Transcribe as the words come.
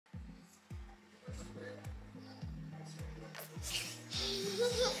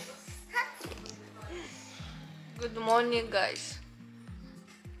Good morning, guys.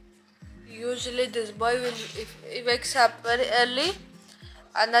 Usually this boy will, if he wakes up very early,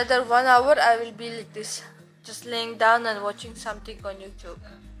 another 1 hour I will be like this, just laying down and watching something on YouTube.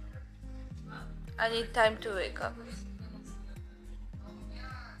 I need time to wake up.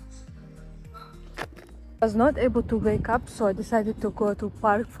 I was not able to wake up, so I decided to go to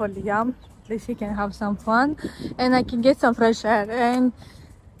park for Liam. At least he can have some fun and I can get some fresh air. And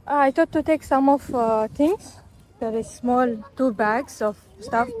I thought to take some of things. There is small 2 bags of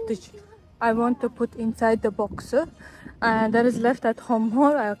stuff which I want to put inside the boxer, and there is left at home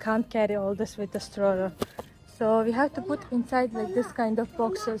more. I can't carry all this with the stroller, so we have to put inside like this kind of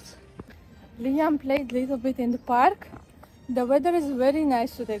boxes. Liam played a little bit in the park. The weather is very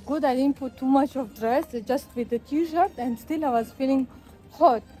nice today. Good, I didn't put too much of dress, just with the t-shirt, and still I was feeling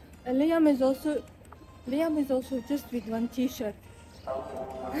hot. And Liam is also just with one t-shirt.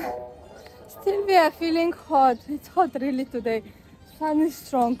 Still we are feeling hot. It's hot really today. Sun is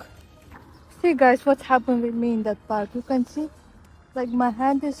strong. See guys, what happened with me in that park. You can see like my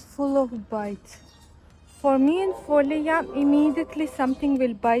hand is full of bites. For me and for Liam, immediately something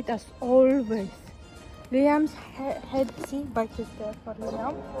will bite us always. Liam's head, see, bite is there for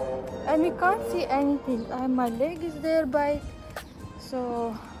Liam. And we can't see anything. And my leg is there bite.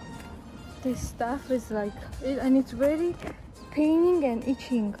 So this stuff is like, and it's very paining and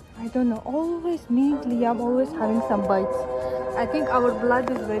itching. I don't know, always me and Liam always having some bites. I think our blood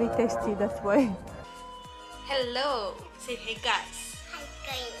is very tasty, that's why. Hello, say hey guys. Hi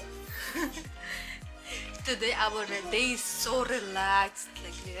guys. Today our day is so relaxed.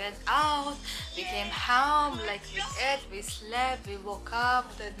 Like we went out, we came home, like we ate, we slept, we woke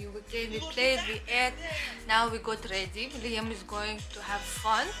up, then we played, we ate. Now we got ready. Liam is going to have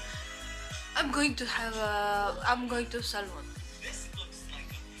fun. I'm going to salon.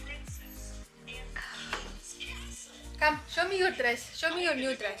 Come, show me your dress. Show me your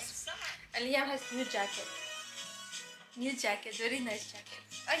new dress. And Liam has new jacket. New jacket, very nice jacket.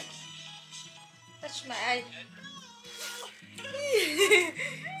 Ay, touch my eye.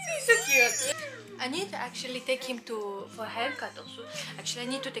 She's so cute. I need to actually take him for haircut also. Actually, I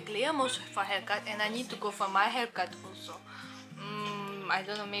need to take Liam also for haircut, and I need to go for my haircut also. I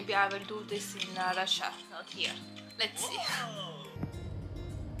don't know, maybe I will do this in Russia, not here. Let's see.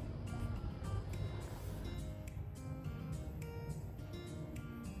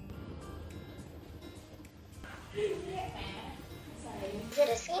 Is it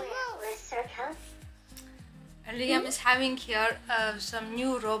a square or a circle? Liam is having here some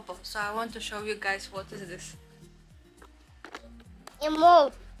new robot, so I want to show you guys what is this.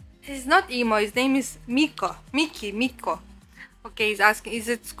 Emo. He's not Emo, his name is MIKO. MIKO. Okay, he's asking, is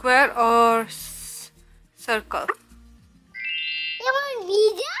it square or circle? You want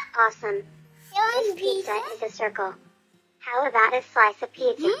pizza? Awesome. This pizza is a circle. How about a slice of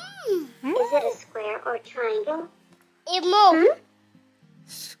pizza? Is it a square or triangle? Emo.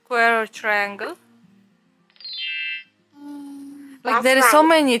 Square or triangle? Like That's there is right. so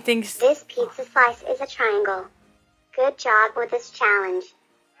many things. This pizza slice is a triangle. Good job with this challenge.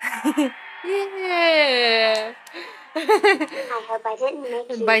 Yeah. I hope I didn't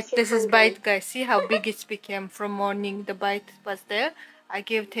make you Bite. too This is hungry. bite, guys. See how big it became from morning. The bite was there. I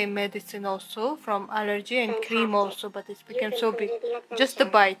gave him medicine also from allergy and cream also, but it became so big. Just the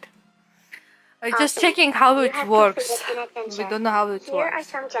bite. I'm just checking how it works. We don't know how it Here are works.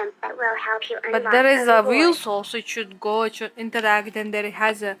 some gems that will help you unlock But there is a reward. wheels also. It should go. It should interact. And there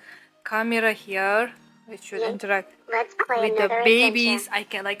has a camera here. It should interact Let's play with the another babies. adventure. I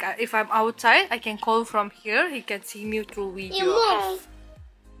can, like, if I'm outside, I can call from here. He can see me through video. Hey,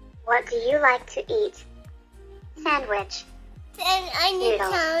 what do you like to eat? Sandwich. And I need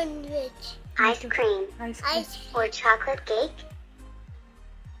Noodles. sandwich. Ice cream. Ice cream. Or chocolate cake?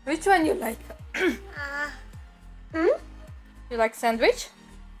 Which one you like? You like sandwich?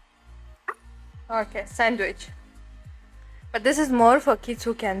 Okay, sandwich. But this is more for kids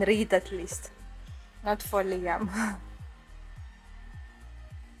who can read at least. Not for Liam.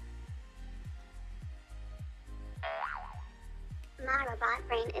 My robot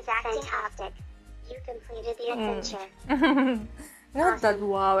brain is fantastic. You completed the adventure. Not that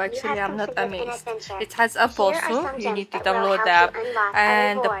wow, actually I'm not completed an amazed. adventure. It has app Here are also. some You gems need to that will download help the app. you unlock a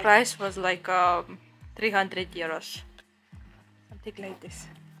And the reward. price was like 300 euros. Something like this.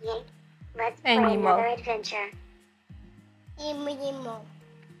 Yay. Let's play Animal. another adventure. Emo.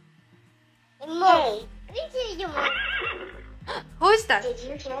 Hey, Who is that? did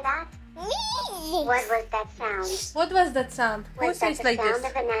you hear that? Me. What was that sound? What was that sound? Who Was that says the like sound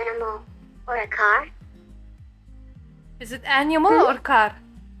this? of an animal or a car? Is it animal or car?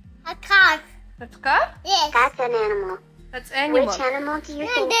 A car. That's car? Yes. That's an animal. That's animal. Which animal do you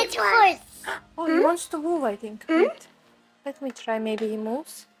No, think that's it was? horse. Oh, he wants to move, I think. Wait. Let me try. Maybe he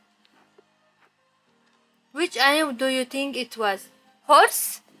moves. Which animal do you think it was?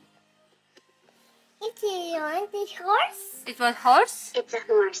 Horse? It's a horse. It was horse? It's a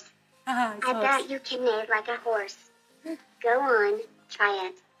horse. It's I horse. bet you can neigh like a horse. Go on, try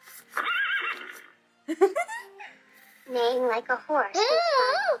it. Neighing like a horse is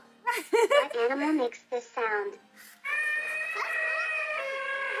fun. What animal makes this sound?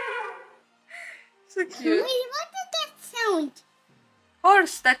 So Wait, cute. what did that sound?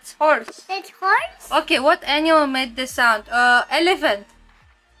 Horse, that's horse. That's horse? Okay, what animal made the sound? Elephant.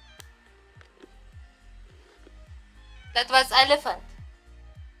 That was elephant.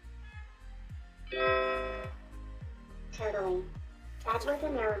 Totally. That was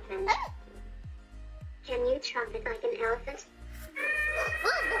an elephant. Can you trumpet like an elephant?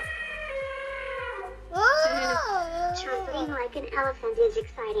 Trumpeting like an elephant is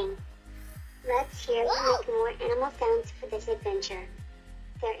exciting. Let's hear you make more animal sounds for this adventure.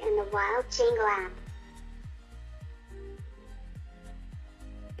 They're in the Wild Jingle app.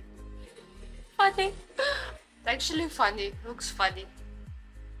 Funny. Actually funny. Looks funny.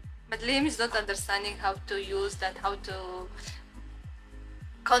 But Liam is not understanding how to use that, how to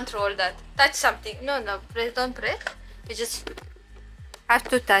control that. Touch something. No, press, don't press. You just have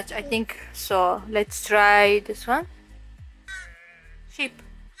to touch, I think. So let's try this one. Sheep.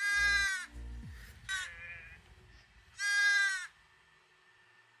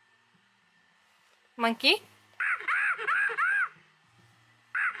 Monkey.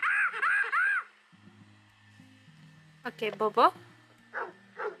 Okay, Bobo.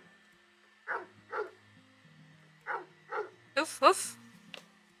 Oof, oof.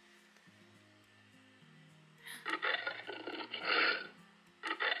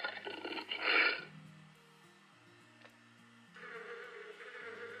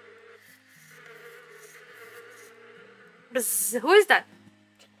 Bzz. Who is that?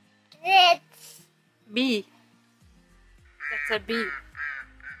 That's Bee. That's a bee.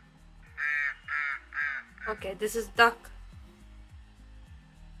 Okay, this is duck.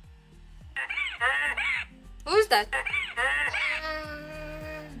 Who is that?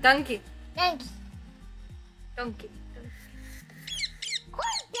 Donkey. donkey. Donkey.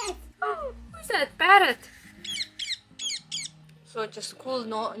 What's that? Oh, who's that? Parrot. So just cool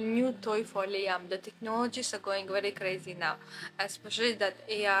new toy for Liam. The technologies are going very crazy now, especially that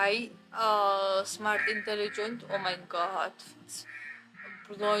AI, smart intelligent. Oh my god, it's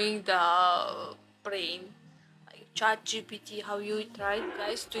blowing the brain. Like ChatGPT, how you tried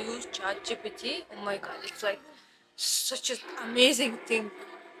guys to use ChatGPT? Oh my god, it's like such an amazing thing.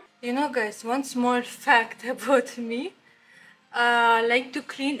 You know, guys, one small fact about me. I like to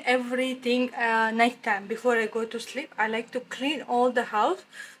clean everything nighttime before I go to sleep. I like to clean all the house.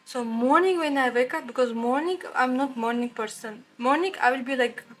 So morning when I wake up, because morning I'm not morning person. Morning I will be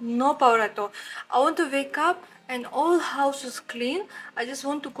like no power at all. I want to wake up and all house is clean. I just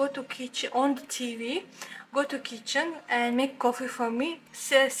want to go to kitchen on the TV, go to kitchen and make coffee for me.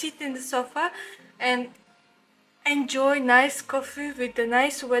 Sit in the sofa and enjoy nice coffee with the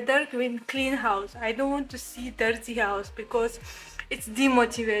nice weather with clean house. I don't want to see dirty house because it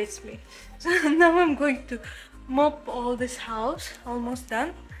demotivates me. So now I'm going to mop all this house. Almost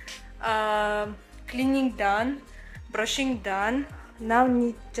done. Cleaning done, brushing done. Now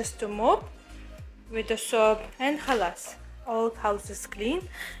need just to mop with the soap and halas. All house is clean.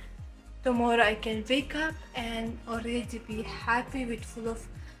 Tomorrow I can wake up and already be happy with full of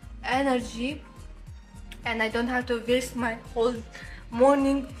energy, and I don't have to waste my whole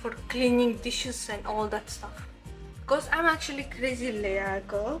morning for cleaning dishes and all that stuff. Because I'm actually crazy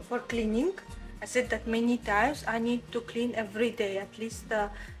girl for cleaning. I said that many times. I need to clean every day, at least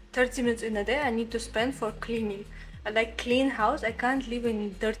 30 minutes in a day I need to spend for cleaning. I like clean house. I can't live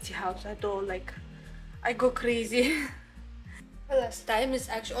in dirty house at all. Like I go crazy. Last time is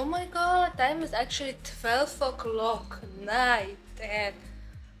actually, oh my god, time is actually 12 o'clock night, and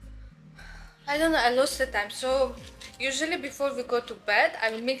I don't know, I lost the time. So usually before we go to bed I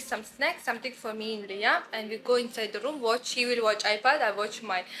will make some snacks, something for me and Liam, and we go inside the room, watch. He will watch iPad, I watch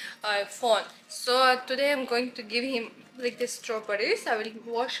my phone. So today I'm going to give him like the strawberries. I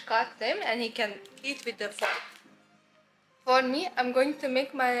will cut them and he can eat with the phone. For me, I'm going to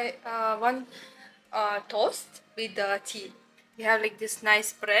make my one toast with the tea. We have like this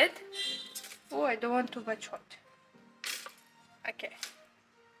nice bread. Oh, I don't want too much hot. Okay.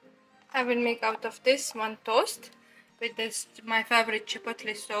 I will make out of this one toast with this my favorite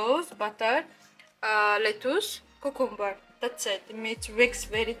chipotle sauce, butter, lettuce, cucumber. That's it. It makes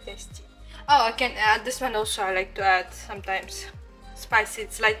very tasty. Oh, I can add this one also. I like to add sometimes spicy.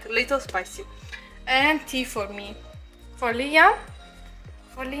 It's like a little spicy. And tea for me. For Liam,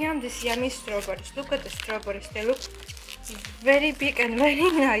 this yummy strawberries. Look at the strawberries. They look very big and very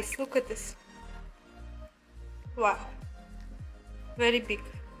nice. Look at this. Wow, very big.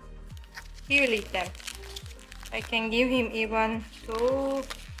 He will eat them. I can give him even 2,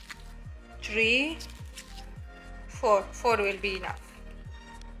 3, 4. 4 will be enough.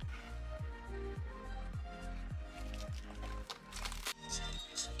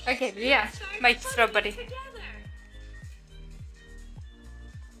 Okay, yeah, my strawberry.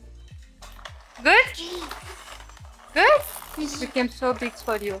 Good? Good? It became so big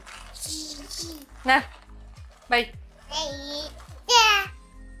for you. Nah, bye. Yeah.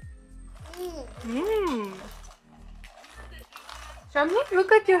 Mmm. Show me,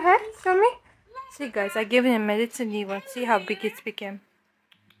 look at your hair. Show me. See guys, I gave him medicine even. See how big it's became.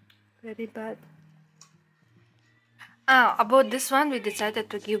 Very bad. About this one, we decided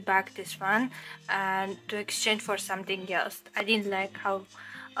to give back this one and to exchange for something else. I didn't like how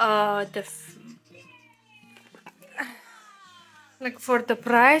like for the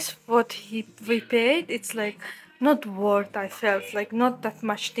price what we paid, it's like not worth. I felt like not that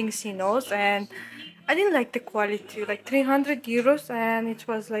much things he knows, and I didn't like the quality. Like 300 euros, and it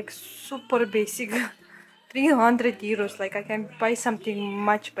was like super basic. 300 euros, like I can buy something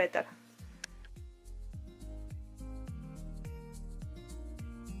much better.